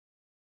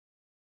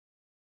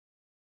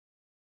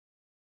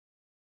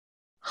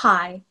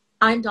Hi,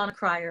 I'm Donna,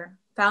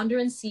 founder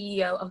and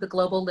CEO of the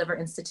Global Liver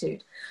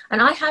Institute,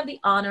 and I have the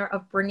honor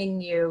of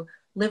bringing you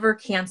Liver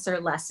Cancer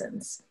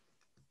Lessons,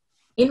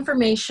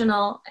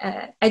 informational,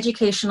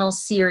 educational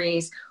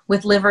series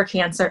with liver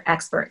cancer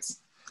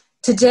experts.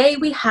 Today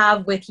we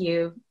have with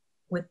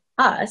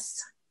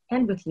us,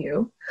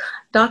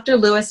 Dr.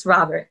 Lewis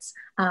Roberts,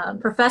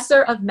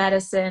 Professor of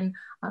Medicine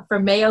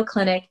from Mayo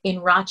Clinic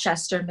in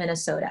Rochester,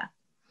 Minnesota.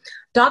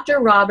 Dr.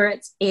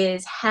 Roberts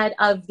is head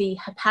of the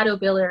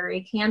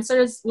Hepatobiliary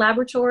Cancers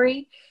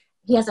Laboratory.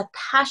 He has a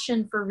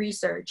passion for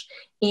research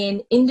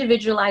in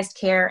individualized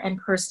care and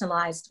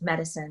personalized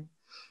medicine.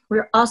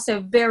 We're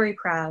also very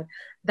proud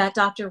that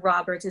Dr.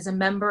 Roberts is a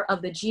member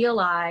of the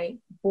GLI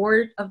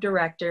Board of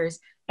Directors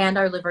and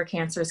our Liver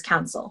Cancers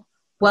Council.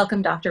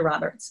 Welcome, Dr.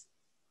 Roberts.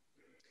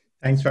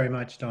 Thanks very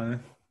much, Donna.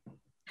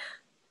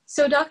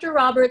 So, Dr.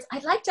 Roberts,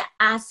 I'd like to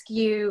ask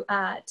you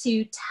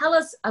to tell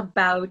us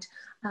about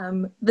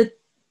the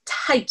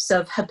types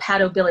of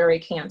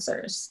hepatobiliary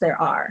cancers there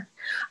are.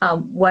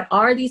 What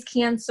are these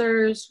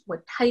cancers,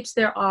 what types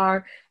there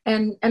are,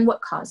 and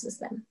what causes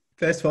them?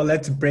 First of all,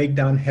 let's break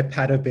down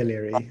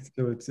hepatobiliary.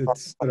 So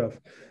it's sort of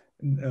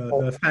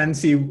a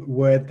fancy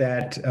word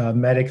that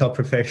medical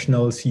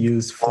professionals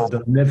use for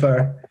the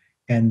liver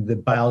and the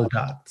bile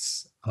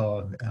ducts.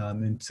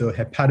 And so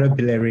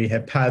hepatobiliary,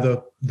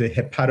 the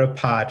hepato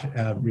part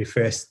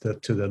refers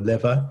to the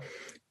liver,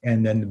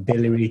 and then the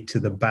biliary to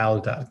the bile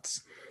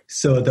ducts.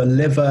 So the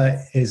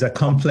liver is a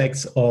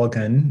complex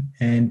organ,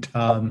 and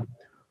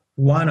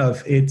one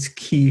of its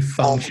key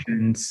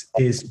functions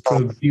is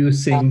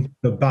producing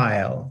the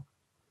bile.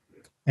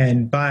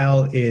 And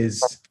bile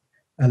is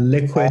a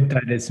liquid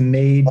that is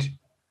made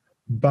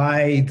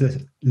by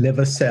the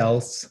liver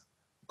cells,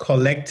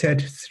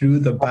 collected through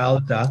the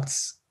bile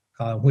ducts,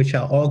 which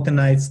are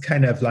organized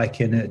kind of like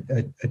in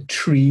a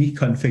tree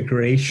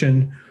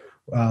configuration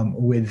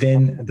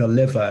within the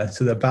liver.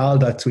 So the bile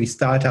ducts, we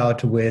start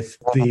out with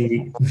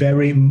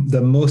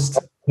the most,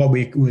 what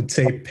we would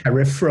say,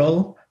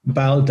 peripheral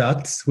bile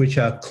ducts, which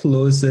are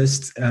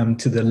closest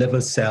to the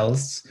liver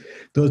cells.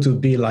 Those would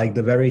be like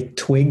the very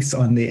twigs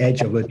on the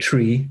edge of a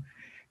tree.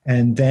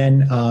 And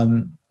then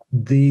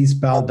these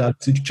bile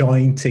ducts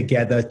join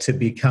together to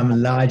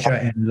become larger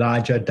and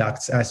larger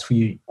ducts as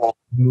we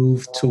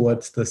move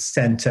towards the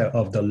center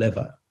of the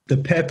liver. The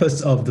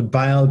purpose of the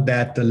bile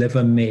that the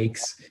liver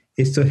makes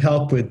is to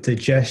help with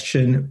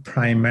digestion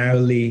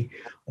primarily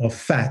of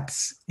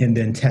fats in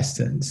the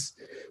intestines.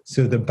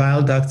 So the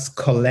bile ducts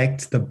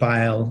collect the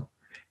bile,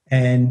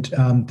 and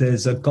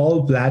there's a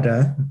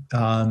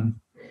gallbladder,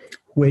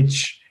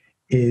 which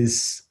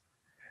is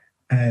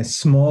a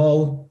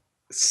small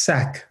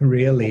sac,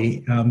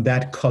 really,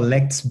 that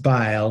collects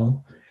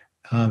bile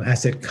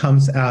as it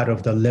comes out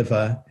of the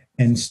liver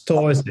and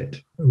stores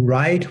it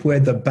right where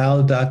the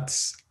bile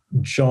ducts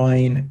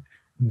join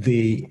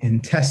the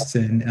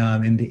intestine,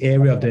 in the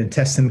area of the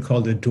intestine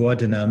called the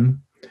duodenum.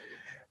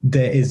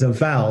 There is a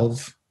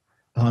valve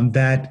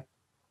that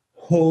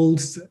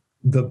holds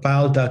the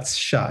bile ducts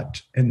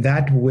shut, and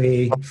that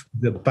way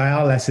the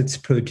bile, as it's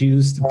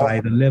produced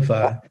by the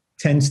liver,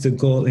 tends to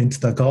go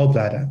into the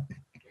gallbladder.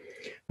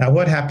 Now,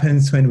 what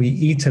happens when we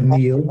eat a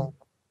meal,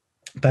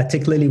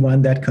 particularly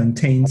one that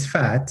contains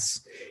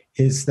fats,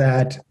 is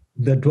that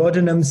the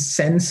duodenum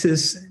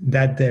senses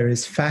that there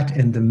is fat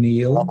in the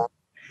meal.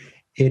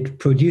 It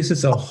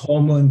produces a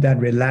hormone that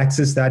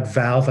relaxes that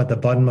valve at the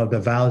bottom of the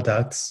bile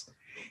ducts,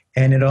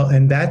 and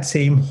that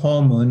same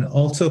hormone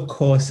also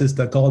causes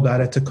the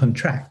gallbladder to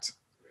contract.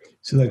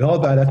 So the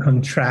gallbladder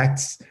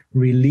contracts,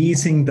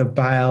 releasing the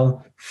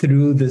bile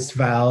through this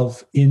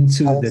valve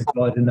into the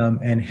duodenum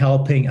and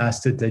helping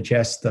us to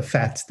digest the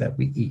fats that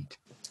we eat.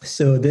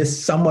 So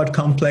this somewhat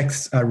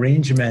complex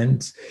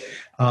arrangement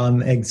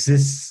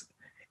exists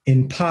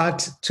in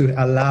part to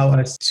allow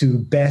us to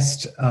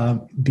best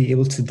be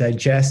able to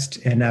digest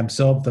and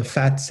absorb the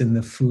fats in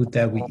the food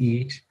that we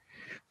eat.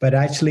 But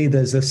actually,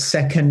 there's a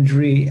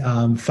secondary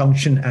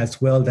function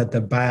as well that the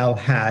bile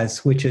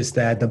has, which is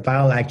that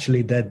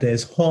that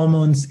there's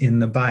hormones in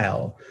the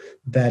bile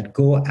that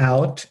go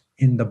out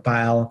in the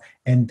bile,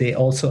 and they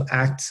also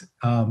act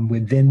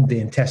within the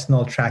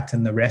intestinal tract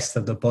and the rest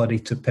of the body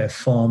to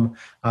perform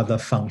other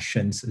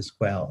functions as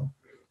well.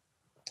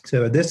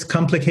 So this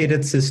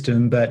complicated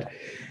system, but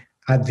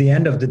at the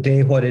end of the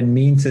day, what it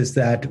means is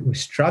that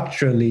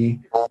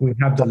structurally, we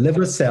have the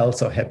liver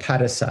cells or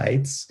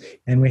hepatocytes,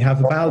 and we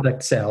have bile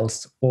duct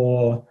cells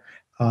or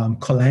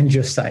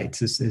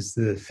cholangiocytes is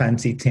the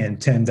fancy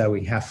term that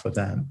we have for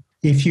them.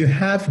 If you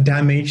have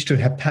damage to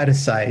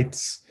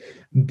hepatocytes,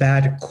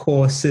 that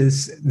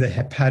causes the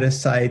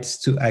hepatocytes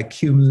to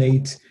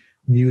accumulate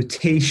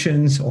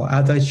mutations or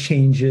other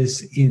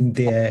changes in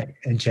their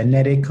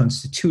genetic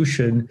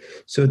constitution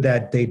so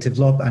that they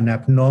develop an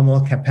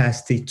abnormal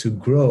capacity to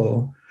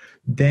grow,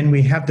 then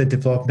we have the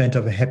development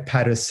of a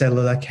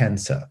hepatocellular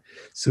cancer,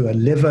 so a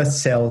liver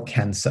cell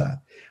cancer,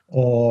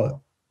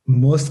 or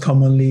most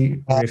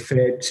commonly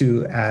referred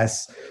to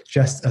as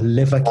just a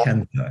liver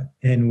cancer.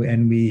 And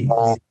we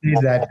say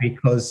that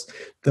because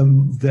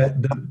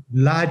the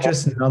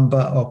largest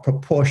number or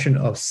proportion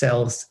of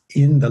cells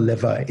in the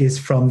liver is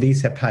from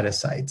these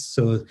hepatocytes.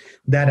 So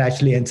that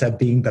actually ends up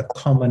being the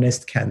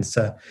commonest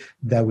cancer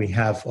that we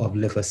have of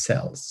liver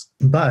cells.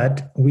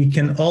 But we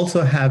can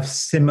also have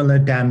similar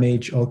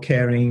damage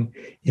occurring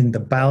in the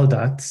bile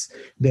ducts.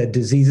 The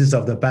diseases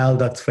of the bile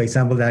ducts, for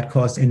example, that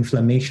cause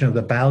inflammation of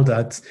the bile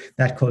ducts,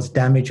 that cause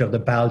damage of the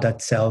bile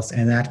duct cells,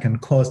 and that can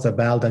cause the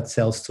bile duct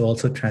cells to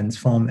also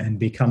transform and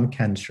become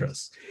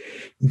cancerous.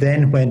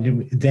 Then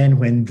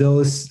when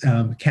those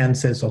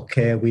cancers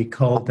occur, we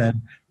call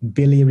them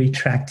biliary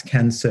tract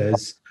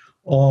cancers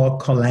or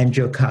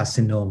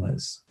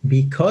cholangiocarcinomas.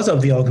 Because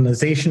of the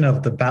organization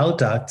of the bile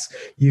ducts,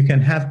 you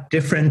can have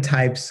different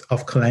types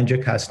of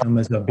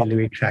cholangiocarcinomas or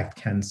biliary tract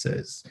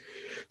cancers.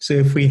 So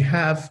if we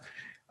have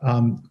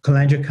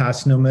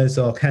cholangiocarcinomas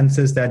or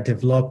cancers that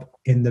develop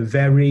in the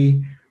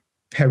very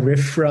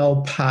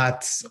peripheral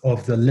parts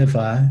of the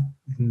liver,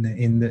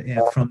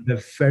 from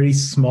the very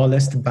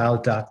smallest bile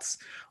ducts,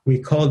 we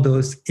call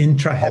those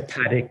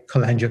intrahepatic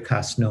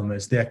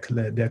cholangiocarcinomas.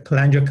 They're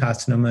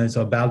cholangiocarcinomas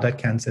or bile duct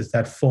cancers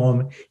that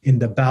form in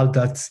the bile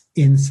ducts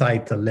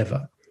inside the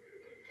liver.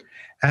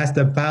 As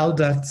the bile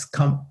ducts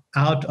come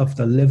out of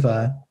the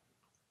liver,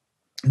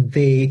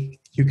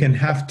 you can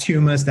have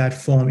tumors that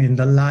form in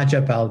the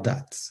larger bile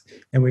ducts.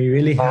 And we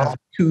really have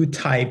two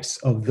types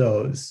of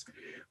those.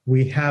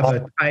 We have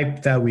a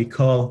type that we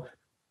call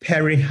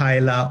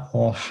perihilar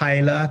or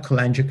hilar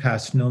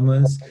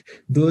cholangiocarcinomas.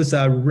 Those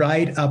are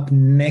right up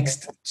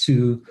next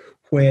to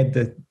where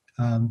the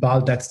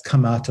bile ducts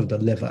come out of the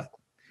liver.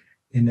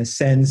 In a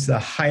sense, the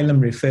hilum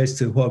refers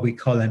to what we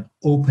call an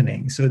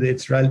opening. So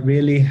it's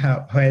really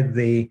where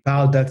the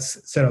bile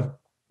ducts sort of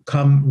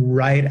come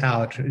right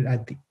out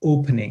at the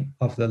opening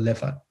of the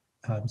liver.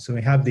 So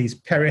we have these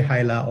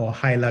perihilar or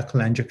hilar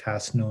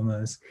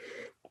cholangiocarcinomas.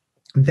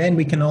 Then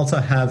we can also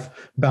have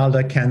bile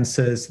duct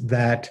cancers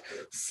that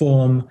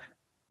form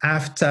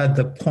after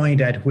the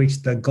point at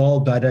which the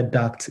gallbladder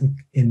duct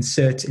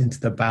inserts into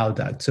the bile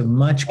duct, so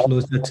much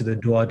closer to the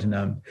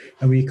duodenum.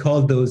 And we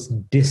call those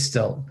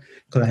distal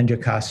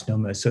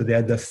cholangiocarcinomas. So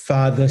they're the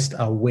farthest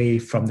away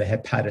from the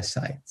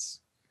hepatocytes.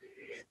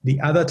 The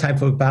other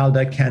type of bile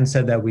duct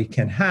cancer that we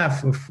can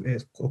have,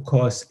 of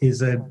course,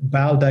 is a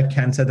bile duct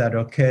cancer that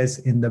occurs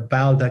in the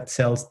bile duct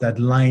cells that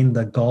line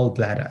the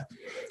gallbladder.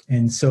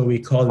 And so we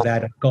call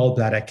that a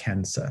gallbladder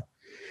cancer.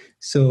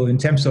 So in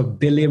terms of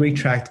biliary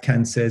tract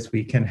cancers,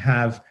 we can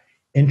have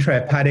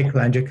intrahepatic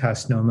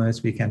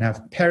cholangiocarcinomas, we can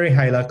have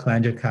perihilar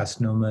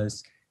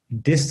cholangiocarcinomas,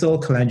 distal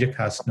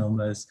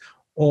cholangiocarcinomas,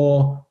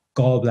 or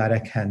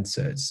gallbladder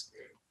cancers.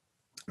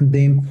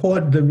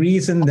 The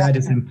reason that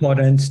is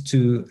important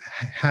to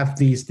have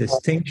these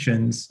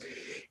distinctions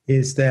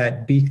is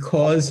that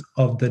because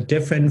of the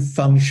different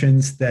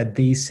functions that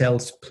these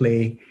cells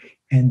play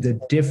and the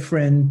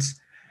different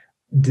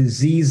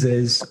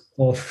diseases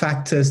or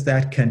factors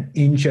that can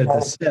injure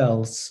the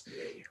cells,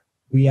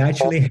 we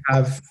actually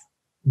have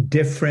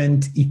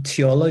different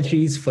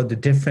etiologies for the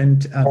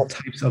different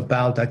types of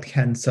bile duct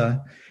cancer.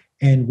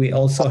 And we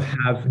also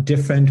have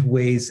different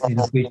ways in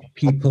which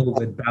people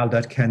with bile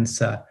duct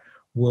cancer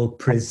will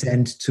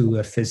present to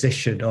a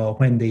physician, or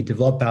when they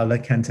develop bile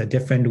duct cancer,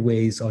 different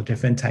ways or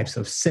different types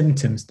of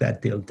symptoms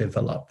that they'll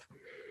develop.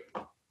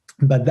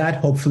 But that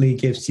hopefully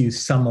gives you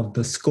some of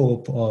the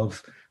scope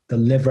of the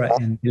liver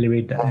and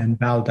biliary and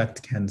bile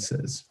duct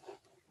cancers.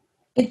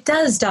 It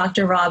does,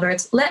 Dr.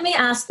 Roberts. Let me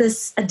ask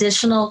this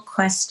additional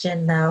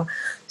question, though.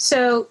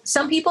 So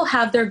some people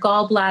have their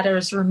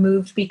gallbladders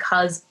removed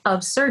because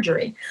of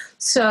surgery.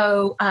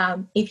 So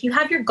if you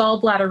have your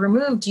gallbladder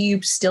removed, do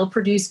you still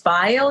produce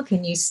bile?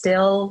 Can you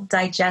still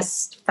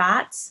digest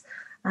fats?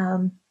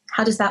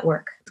 How does that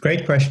work?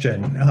 Great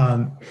question.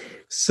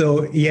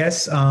 So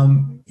yes,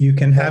 you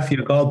can have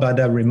your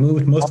gallbladder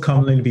removed, most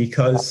commonly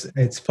because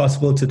it's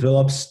possible to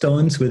develop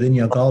stones within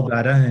your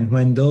gallbladder. And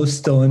when those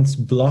stones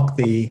block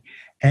the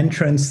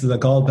entrance to the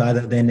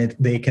gallbladder, then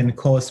they can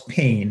cause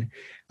pain,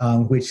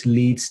 which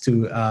leads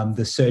to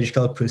the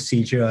surgical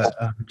procedure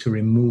to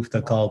remove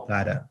the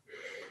gallbladder.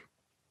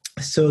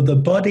 So the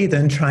body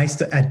then tries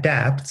to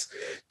adapt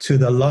to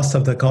the loss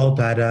of the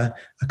gallbladder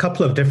a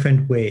couple of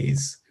different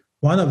ways.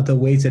 One of the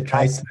ways it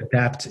tries to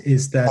adapt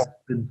is that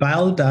the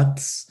bile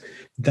ducts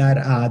that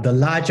are the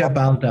larger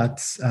bile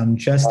ducts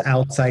just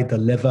outside the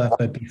liver,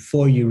 but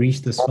before you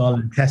reach the small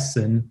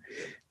intestine,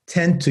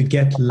 tend to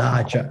get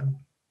larger.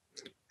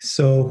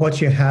 So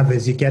what you have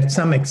is you get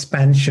some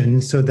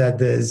expansion so that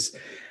there's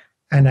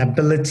an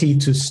ability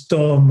to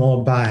store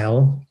more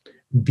bile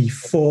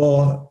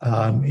before,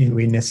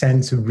 in a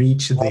sense,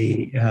 reach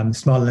the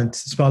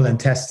small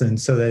intestine,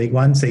 so that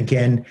once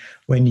again,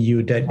 when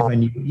you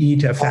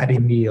eat a fatty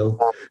meal,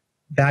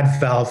 that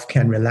valve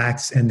can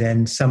relax, and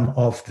then some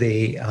of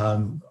the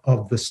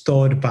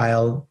stored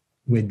bile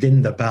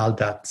within the bile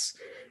ducts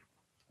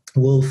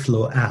will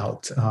flow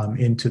out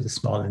into the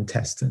small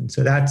intestine.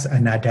 So that's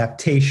an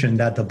adaptation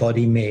that the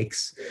body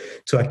makes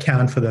to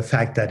account for the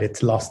fact that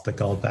it's lost the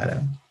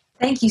gallbladder.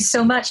 Thank you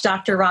so much,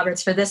 Dr.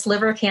 Roberts, for this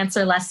liver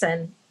cancer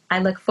lesson. I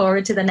look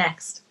forward to the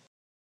next.